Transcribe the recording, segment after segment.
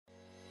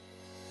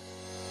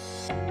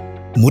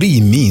Muri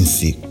iyi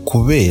minsi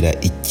kubera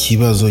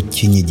ikibazo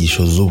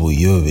cy'inyigisho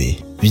z'ubuyobe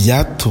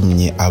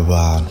byatumye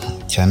abantu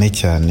cyane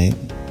cyane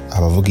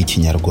abavuga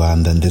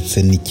ikinyarwanda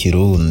ndetse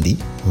n'ikirundi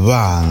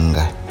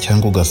banga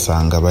cyangwa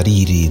ugasanga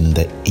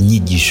baririnda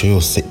inyigisho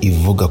yose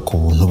ivuga ku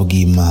buntu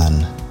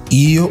bw'Imana.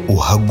 Iyo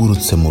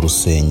uhagurutse mu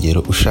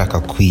rusengero ushaka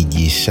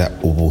kwigisha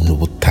ubuntu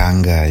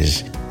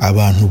butangaje,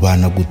 abantu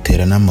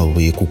banagutera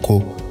n'amabuye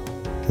kuko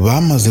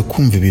bamaze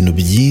kumva ibintu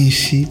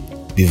byinshi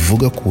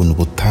bivuga ku buntu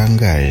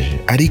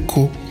butangaje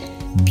ariko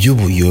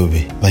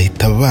by'ubuyobe.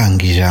 Bahita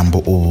banga ijambo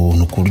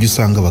ubuntu ku buryo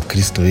usanga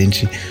abakristo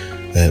benshi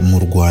mu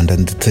Rwanda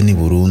ndetse n'i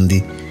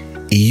Burundi,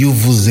 iyo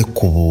uvuze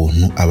ku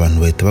buntu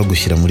abantu bahita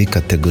bagushyira muri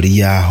kategori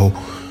y'aho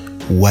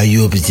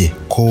wayobye,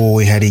 ko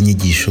wowe hari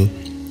inyigisho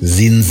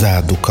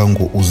z'inzaduka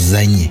ngo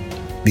uzanye,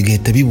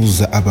 bigahita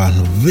bibuza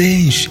abantu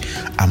benshi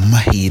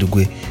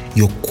amahirwe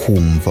yo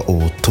kumva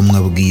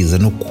ubutumwa bwiza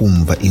no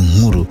kumva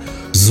inkuru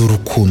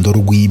z'urukundo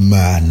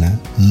rw'Imana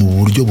mu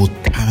buryo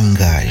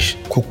butangaje,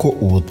 kuko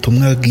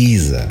ubutumwa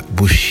bwiza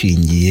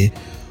bushingiye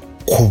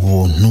ku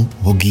buntu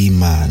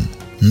bw'Imana.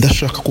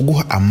 Ndashaka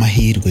kuguha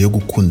amahirwe yo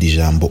gukunda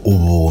ijambo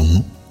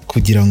ubuntu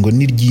kugira ngo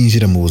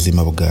niryinjira mu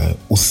buzima bwawe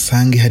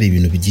usange hari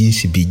ibintu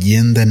byinshi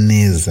bigenda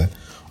neza,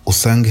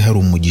 usange hari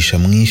umugisha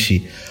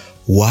mwinshi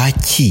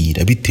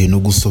wakira bitewe no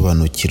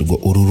gusobanukirwa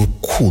uru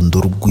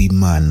rukundo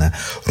rw'Imana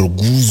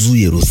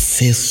rwuzuye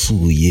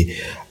rusesuye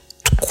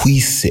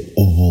twise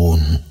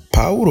ubuntu.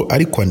 Pawulo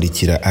ari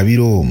kwandikira ab'i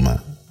Roma,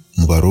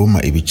 mu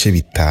Baroma ibice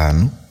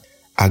 5,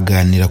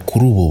 aganira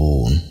kuri ubu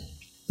buntu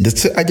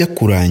ndetse ajya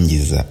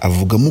kurangiza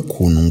avugamo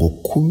ukuntu ngo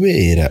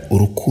kubera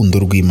urukundo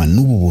rw'Imana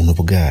n'ubu buntu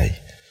bwayo,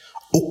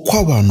 uko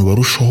abantu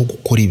barushaho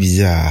gukora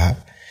ibyaha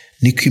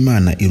niko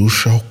Imana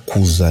irushaho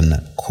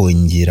kuzana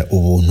kongera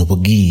ubuntu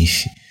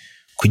bwinshi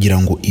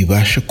kugira ngo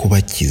ibashe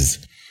kubakiza.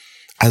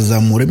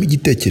 Azamuramo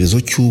igitekerezo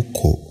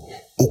cy'uko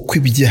uko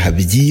ibyaha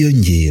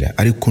byiyongera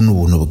ariko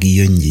n'ubuntu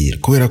bwiyongera,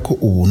 kubera ko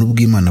ubuntu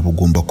bw'Imana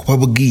bugomba kuba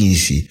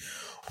bwinshi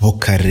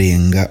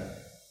bukarenga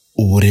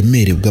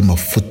uburemere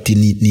bw'amafuti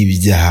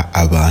n'ibyaha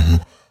abantu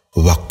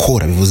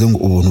bakora. Bivuze ngo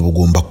ubuntu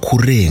bugomba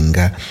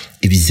kurenga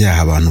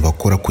ibyaha abantu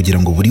bakora kugira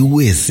ngo buri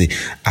wese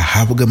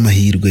ahabwe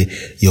amahirwe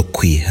yo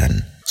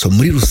kwihana.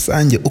 Muri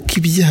rusange uko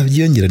ibyaha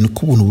byiyongera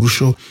niko ubuntu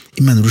burushaho,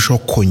 Imana irushaho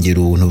kongera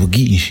ubuntu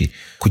bwinshi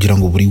kugira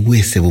ngo buri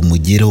wese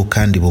bumugereho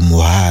kandi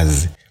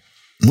bumuhaze.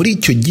 Muri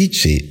icyo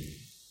gice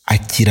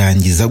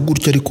akirangiza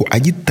gutyo, ariko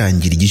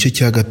agitangira igice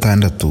cya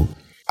 6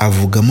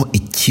 avugamo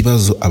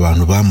ikibazo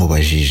abantu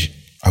bamubajije,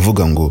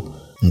 avuga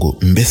ngo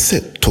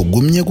mbese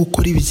tugumye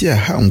gukora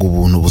ibyaha ngo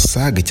ubuntu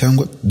busage,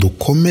 cyangwa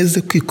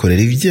dukomeze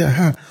kwikorera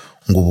ibyaha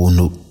ngo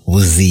ubuntu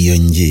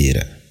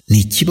buziyongera? Ni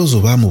ikibazo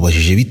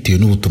bamubajije bitewe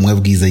n'ubutumwa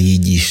bwiza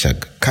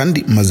yigishaga,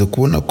 kandi maze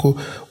kubona ko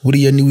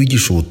buriya ni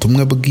wigisha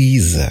ubutumwa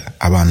bwiza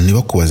abantu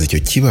ntibakubaza icyo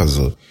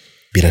kibazo,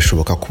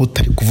 birashoboka ko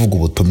utari kuvuga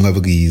ubutumwa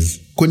bwiza.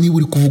 Ko niba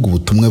uri kuvuga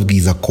ubutumwa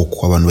bwiza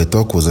koko abantu bahita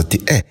bakubaza ati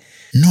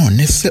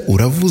none se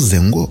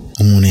uravuze ngo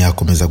umuntu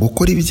yakomeza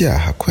gukora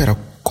ibyaha? Kubera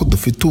ko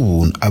dufite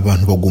ubuntu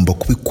abantu bagomba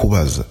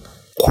kubikubaza,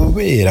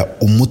 kubera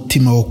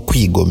umutima wo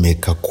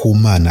kwigomeka ku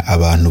Mana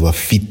abantu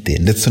bafite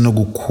ndetse no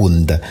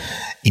gukunda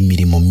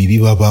imirimo mibi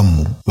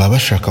babamo. Baba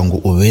bashaka ngo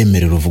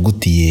ubemerere uvuge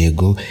uti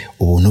yego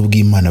ubuntu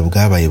bw'Imana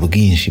bwabaye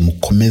bwinshi,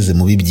 mukomeze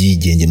mubi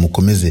byigenge,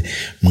 mukomeze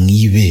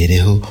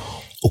mwibereho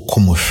uko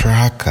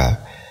mushaka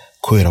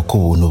kubera ko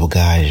ubuntu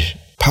bwaje.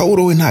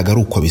 Pawulo we ntago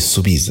ari uko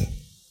abisubiza,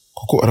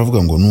 kuko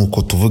aravuga ngo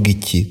nuko tuvuga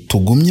iki?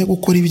 Tugumye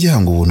gukora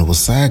ibyaha ngo ubuntu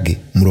busage?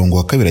 Umurongo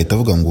wa 2 ahita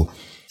avuga ngo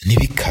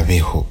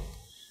ntibikabeho.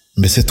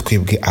 Mbese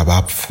twebwe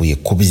abapfuye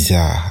ku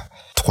byaha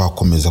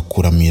twakomeza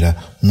kuramira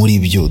muri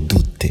byo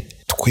dute?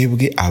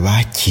 Twebwe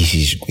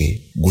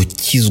abakijijwe,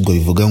 gukizwa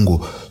bivuga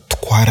ngo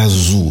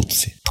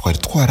twarazutse, twari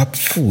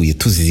twarapfuye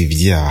tuzize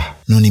ibyaha,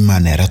 none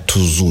Imana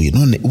yaratuzuye.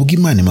 None ubwo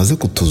Imana imaze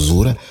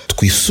kutuzura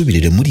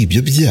twisubirire muri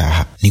ibyo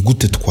byaha? Ni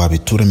gute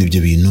twabituramo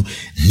ibyo bintu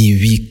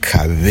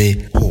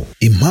ntibikabeho?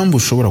 Impamvu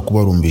ushobora kuba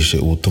warumvishe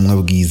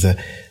ubutumwa bwiza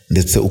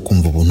ndetse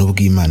ukumva ubuntu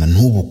bw'Imana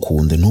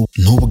ntubukunde,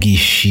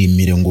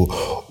 ntubwishimire ngo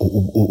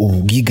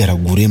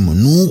ubwigaraguremo,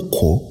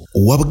 nuko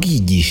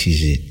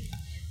uwabwigishije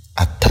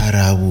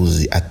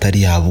atarabuzi,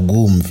 atari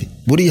yabwumve.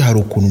 Buriya hari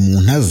ukuntu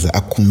umuntu aza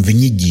akumva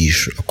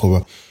inyigisho,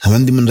 akoba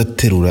abandimo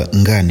ndaterura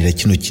nganira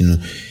kino kintu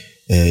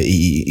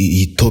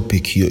iyi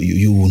topic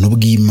y'ubuntu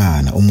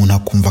bw'Imana, umuntu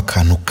akumva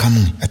akantu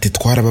kamwe ati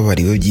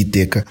twarababariwe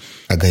by'iteka,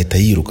 agahita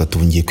yiruka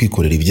tubungiye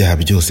kwikorera ibyaha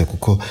byose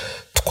kuko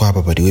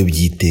twababariwe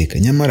by'iteka.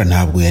 Nyamara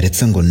ntabwo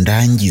yaretse ngo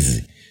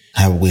ndangize,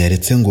 ntabwo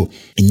yaretse ngo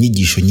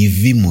inyigisho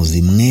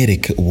nyivimuzi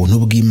mwereke ubuntu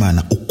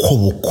bw'Imana uko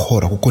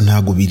bukora, kuko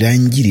ntabwo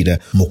birangirira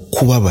mu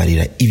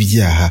kubabarira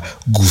ibyaha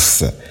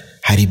gusa.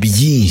 Hari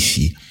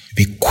byinshi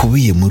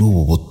bikubiye muri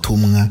ubu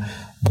butumwa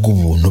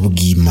bw'ubuntu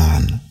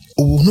bw'Imana.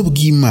 Ubuntu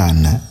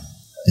bw'Imana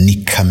ni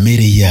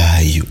kamere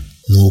yayo,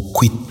 ni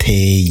uko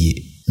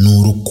iteye, ni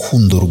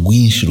urukundo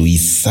rwinshi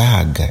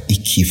ruyisaga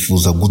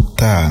ikifuza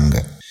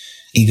gutanga,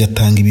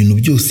 igatanga ibintu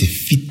byose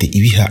ifite,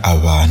 ibiha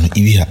abantu,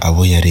 ibiha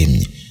abo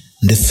yaremye.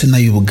 ndetse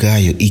nayo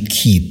ubwayo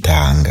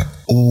ikitanga.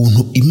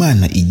 Ubuntu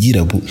Imana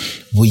igira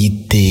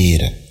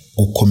buyitera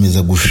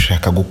gukomeza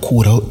gushaka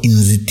gukuraho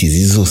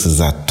inzitizi zose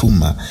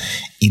zatuma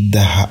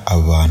idaha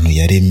abantu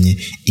yaremye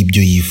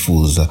ibyo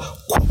yifuza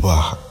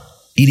kubaha.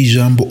 Iri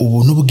jambo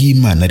ubuntu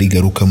bw'Imana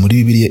rigaruka muri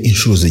Bibiliya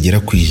inshuro zigera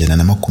ku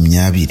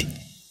 120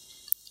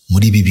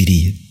 muri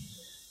Bibiliya,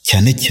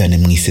 cyane cyane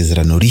mu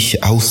Isezerano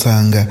Rishya, aho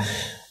usanga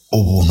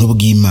ubuntu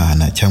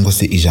bw'Imana cyangwa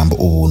se ijambo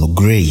ubuntu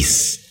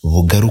grace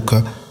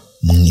bugaruka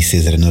mu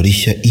Isezerano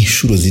Rishya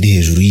inshuro ziri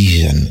hejuru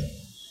y'100.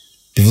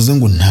 Bivuze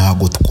ngo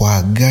ntabwo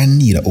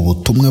twaganira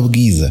ubutumwa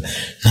bwiza,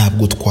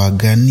 ntabwo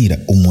twaganira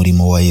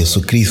umurimo wa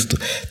Yesu Kristo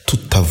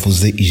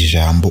tutavuze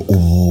ijambo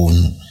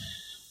ubuntu.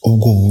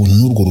 Ubwo buntu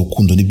n'urwo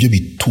rukundo nibyo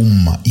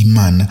bituma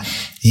Imana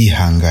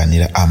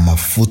yihanganira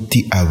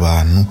amafuti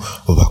abantu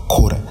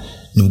bakora,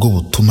 nibwo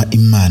butuma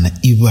Imana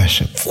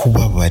ibasha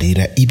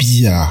kubabarira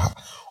ibyaha.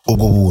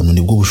 Ubwo buntu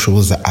nibwo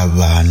bushoboza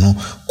abantu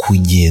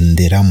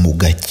kugendera mu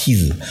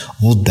gakiza.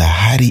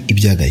 Budahari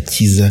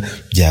iby'agakiza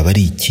byaba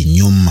ari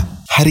ikinyoma.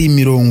 Hari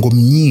imirongo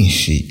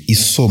myinshi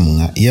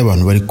isomwa iyo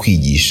abantu bari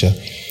kwigisha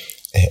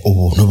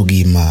ubuntu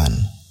bw'Imana.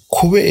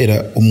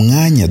 Kubera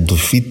umwanya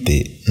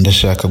dufite,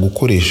 ndashaka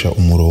gukoresha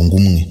umurongo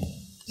umwe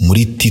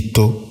muri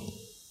Tito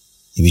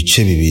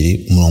ibice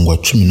 2 umurongo wa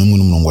 11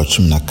 n'umurongo wa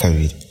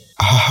 12.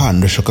 Aha hantu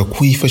ndashaka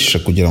kuyifashisha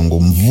kugira ngo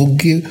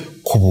mvuge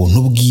ku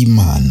buntu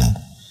bw'Imana.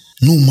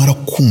 Numara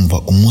kumva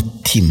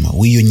umutima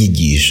w'iyo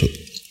nyigisho,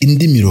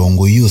 indi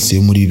mirongo yose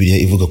yo muri Bibiliya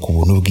ivuga ku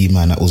buntu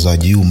bw'Imana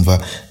uzajya yumva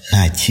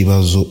nta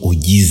kibazo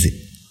ugize.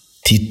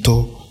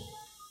 Tito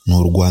ni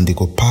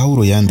urwandiko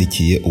Pawulo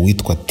yandikiye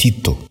uwitwa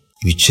Tito,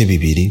 ibice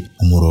 2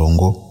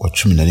 umurongo wa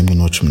 11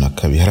 n'uwa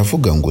 12.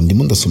 Haravuga ngo,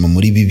 ndimo ndasoma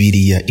muri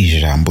Bibiliya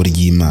ijambo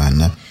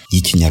ry'Imana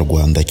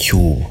y'ikinyarwanda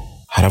cy'ubu.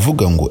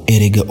 Haravuga ngo,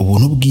 erega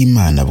ubuntu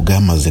bw'Imana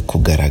bwamaze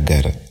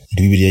kugaragara.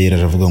 Muri Bibiliya yera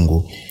haravuga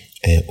ngo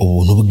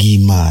ubuntu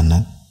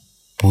bw'Imana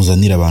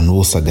buzanira abantu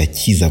bose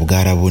agakiza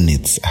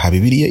bwarabonetse. Aha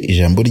Bibiliya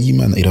ijambo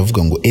ry'Imana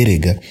iravuga ngo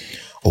erega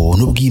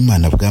ubuntu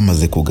bw'Imana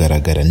bwamaze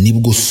kugaragara,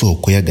 nibwo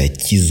soko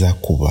y'agakiza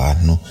ku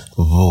bantu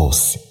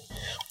bose.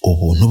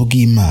 Ubuntu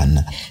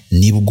bw'Imana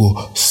nibwo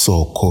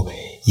soko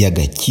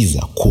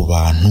y'agakiza ku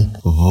bantu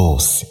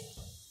bose.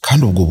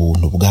 Kandi ubwo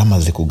buntu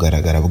bwamaze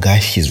kugaragara,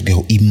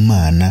 bwashyizweho,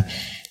 Imana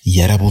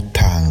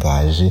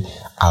yarabutangaje,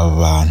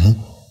 abantu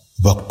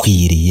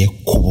bakwiriye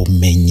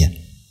kubumenya.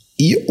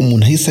 Iyo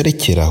umuntu ahise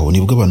arekeraho,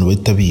 nibwo abantu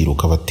bahita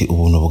biruka bati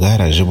ubuntu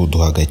bwaraje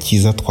buduha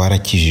agakiza,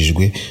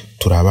 twarakijijwe,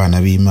 turi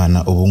abana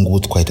b'Imana, ubu ngubu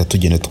twahita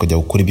tugenda tukajya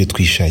gukora ibyo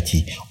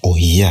twishakiye.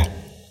 Oya,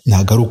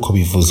 ntabwo ari uko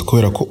bivuze,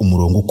 kubera ko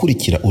umurongo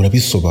ukurikira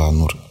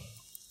urabisobanura.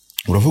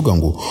 Uravuga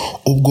ngo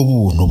ubwo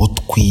buntu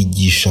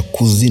butwigisha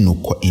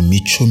kuzinukwa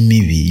imico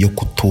mibi yo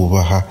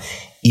kutubaha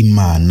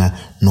Imana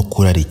no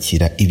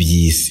kurarikira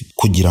iby'isi,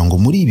 kugira ngo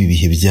muri ibi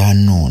bihe bya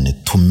none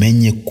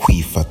tumenye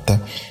kwifata,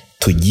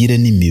 tugire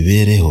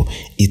n'imibereho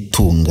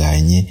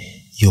itunganye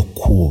yo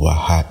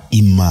kubaha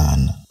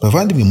Imana.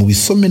 Bavandimwe, mu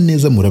bisome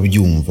neza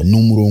murabyumva. Ni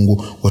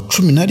umurongo wa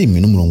 11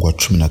 n'umurongo wa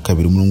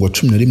 12. Umurongo wa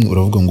 11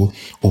 uravuga ngo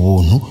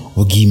ubuntu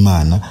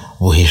bw'Imana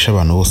buhesha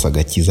abantu bose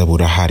agakiza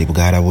burahari,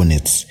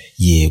 bwarabonetse.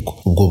 Yego,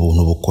 ubwo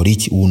buntu bukora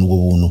iki? Ubwo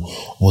buntu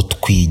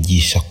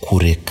butwigisha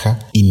kureka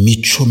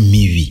imico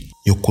mibi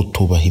yo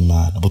kutubaha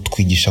Imana,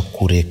 butwigisha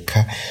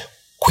kureka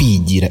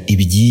kwigira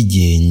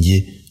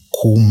ibyigenge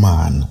ku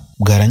Mana,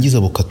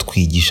 bwarangiza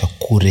bukatwigisha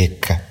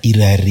kureka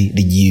irari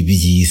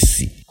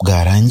ry'iby'isi,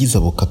 bwarangiza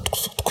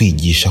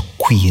bukatwigisha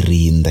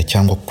kwirinda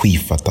cyangwa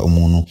kwifata,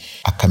 umuntu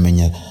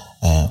akamenya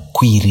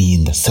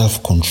kwirinda, self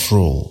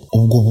control.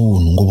 Ubwo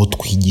buntu ngo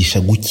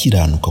butwigisha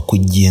gukiranuka,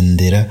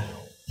 kugendera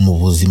mu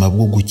buzima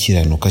bwo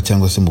gukiranuka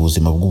cyangwa se mu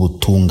buzima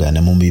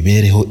bw'ubutungane, mu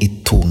mibereho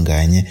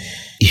itunganye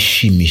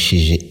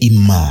ishimishije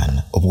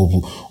Imana.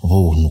 Ubwo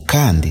buntu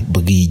kandi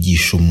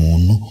bwigisha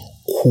umuntu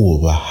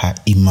kubaha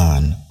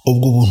Imana.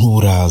 Ubwo buntu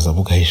buraza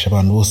bugahesha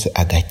abantu bose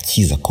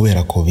agakiza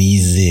kubera ko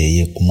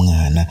bizeye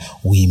Umwana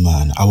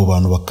w'Imana. Abo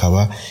bantu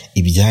bakaba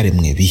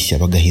ibyaremwe bishya,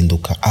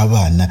 bagahinduka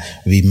abana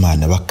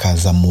b'Imana,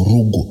 bakaza mu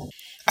rugo.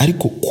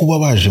 Ariko kuba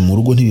baje mu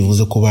rugo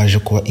ntibivuze ko baje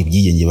kuba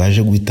ibyigenge,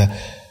 baje guhita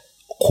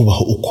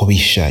kubaho uko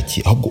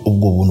bishakiye. Ahubwo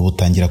ubwo buntu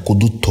butangira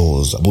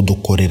kudutoza,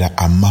 budukorera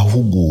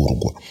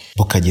amahugurwa,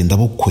 bukagenda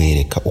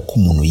bukwereka uko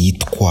umuntu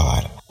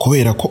yitwara,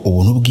 kubera ko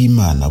ubuntu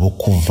bw'Imana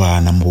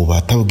bukuvana mu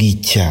bubata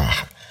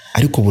bw'icyaha,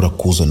 ariko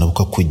burakuzana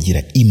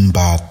bukakugira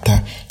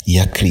imbata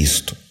ya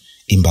Kristo.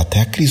 Imbata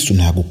ya Kristo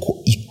ntabwo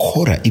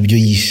ikora ibyo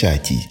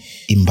yishakiye.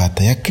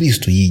 Imbata ya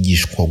Kristo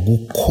yigishwa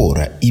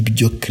gukora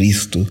ibyo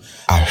Kristo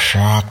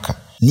ashaka.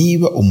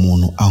 Niba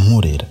umuntu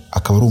ankorera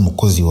akaba ari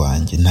umukozi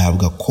wanjye,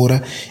 ntabwo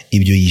akora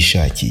ibyo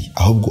yishakiye,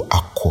 ahubwo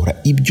akora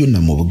ibyo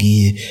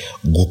namubwiye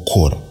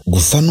gukora.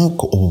 Gusa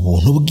nuko ubu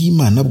buntu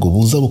bw'Imana bwo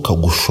buza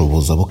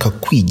bukagushoboza,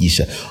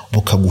 bukakwigisha,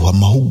 bukaguha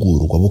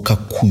amahugurwa,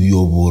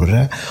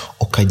 bukakuyobora,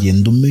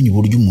 ukagenda umenya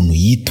uburyo umuntu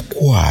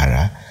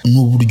yitwara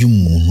n'uburyo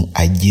umuntu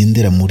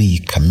agendera muri iyi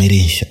kamere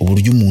nshya,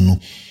 uburyo umuntu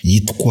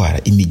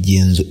yitwara,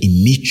 imigenzo,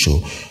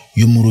 imico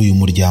yo muri uyu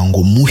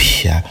muryango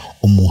mushya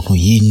umuntu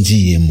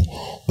yinjiyemo.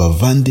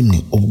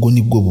 Bavandimwe, ubwo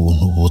nibwo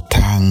buntu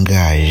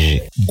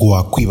butangaje. Ubwo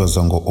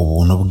wakwibaza ngo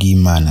ubuntu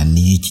bw'Imana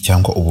ni iki,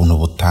 cyangwa ubuntu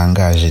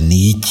butangaje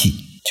ni iki,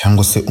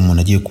 cyangwa se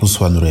umuntu agiye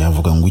kubusobanura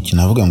yavuga ngo iki?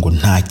 Navuga ngo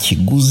nta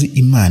kiguzi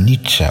Imana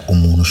ica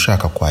umuntu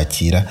ushaka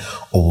kwakira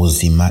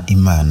ubuzima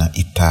Imana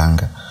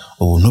itanga.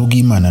 Ubuntu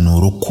bw'Imana ni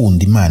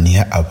urukundo Imana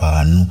iha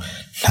abantu,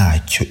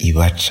 ntacyo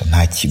ibaca,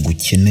 nta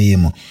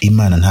kigukeneyemo.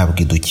 Imana ntabwo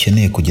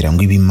idukeneye kugira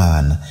ngo ibe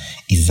Imana.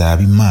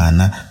 Izaba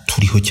Imana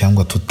turiho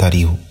cyangwa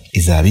tutariho.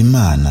 Izaba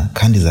Imana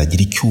kandi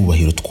izagira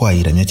icyubahiro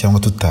twayiramya cyangwa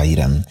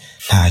tutayiramya.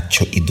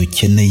 Ntacyo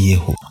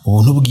idukeneyeho.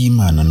 Ubuntu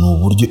bw'Imana ni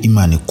uburyo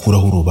Imana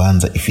ikuraho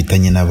urubanza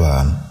ifitanye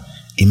n'abantu.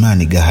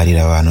 Imana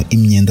igaharira abantu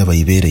imyenda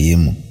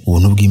bayibereyemo.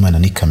 Ubuntu bw'Imana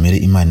ni kamere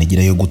Imana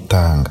igira yo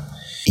gutanga.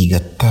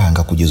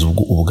 Igatanga kugeza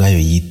ubwo ubwayo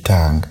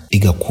yitanga.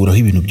 Igakuraho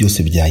ibintu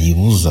byose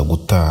byayibuza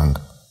gutanga,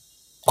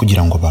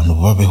 kugira ngo abantu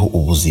babeho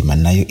ubuzima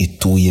nayo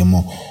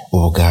ituyemo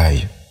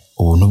ubwayo.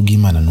 Ubuntu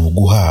bw'Imana ni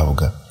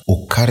uguhabwa,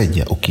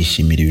 ukarya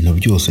ukishimira ibintu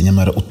byose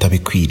nyamara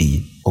utabikwiriye.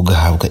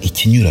 Ugahabwa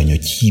ikinyuranyo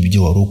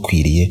cy'ibyo wari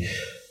ukwiriye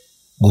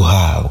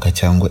guhabwa,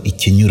 cyangwa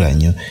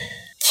ikinyuranyo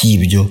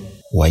cy'ibyo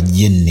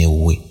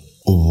wagenewe.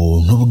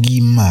 Ubuntu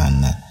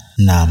bw'Imana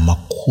ni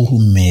amakuru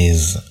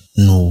meza.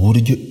 Ni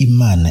uburyo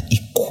Imana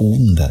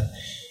ikunda,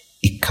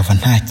 ikaba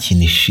nta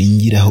kintu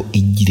ishingiraho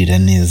igirira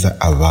neza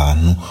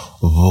abantu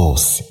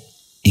bose.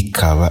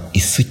 Ikaba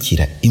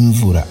isukira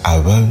imvura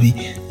ababi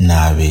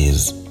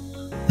n'abeza.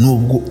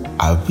 Nubwo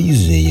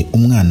abizeye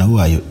umwana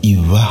wayo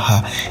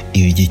ibaha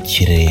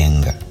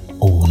iby'ikirenga.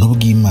 Ubuntu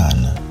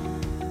bw'Imana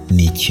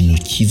ni ikintu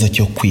cyiza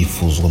cyo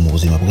kwifuzwa mu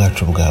buzima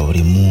bwacu bwa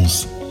buri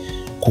munsi,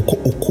 kuko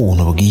uko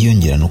ubuntu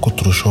bwiyongera nuko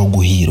turushaho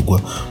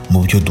guhirwa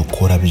mu byo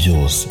dukora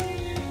byose.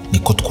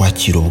 Niko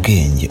twakira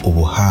ubwenge,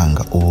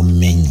 ubuhanga,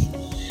 ubumenyi,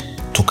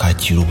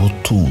 tukakira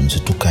ubutunzi,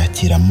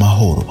 tukakira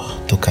amahoro,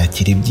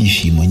 tukakira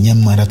ibyishimo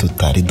nyamara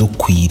tutari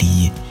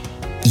dukwiriye.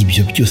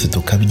 Ibyo byose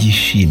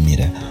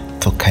tukabyishimira,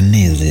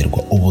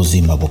 tukanezerwa,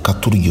 ubuzima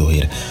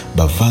bukaturyohera.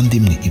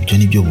 Bavandimwe, ibyo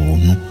ni byo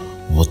buntu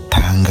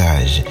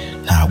butangaje.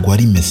 Ntabwo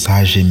ari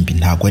mesaje mbi,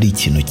 ntabwo ari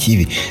ikintu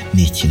kibi,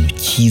 ni ikintu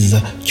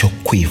cyiza cyo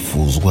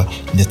kwifuzwa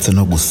ndetse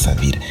no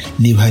gusabira.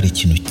 Niba hari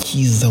ikintu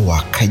cyiza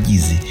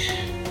wakagize,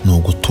 ni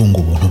ugutunga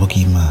ubuntu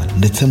bw'Imana.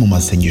 Ndetse mu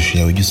masengesho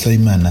yawe jya usaba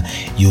Imana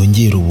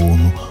yongera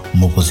ubuntu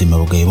mu buzima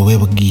bwawe bube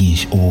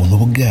bwinshi. Ubuntu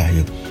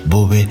bwayo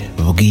bube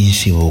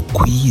bwinshi,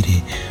 bukwire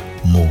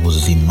mu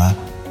buzima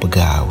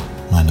bwawe.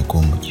 Imana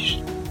iguhe umugisha.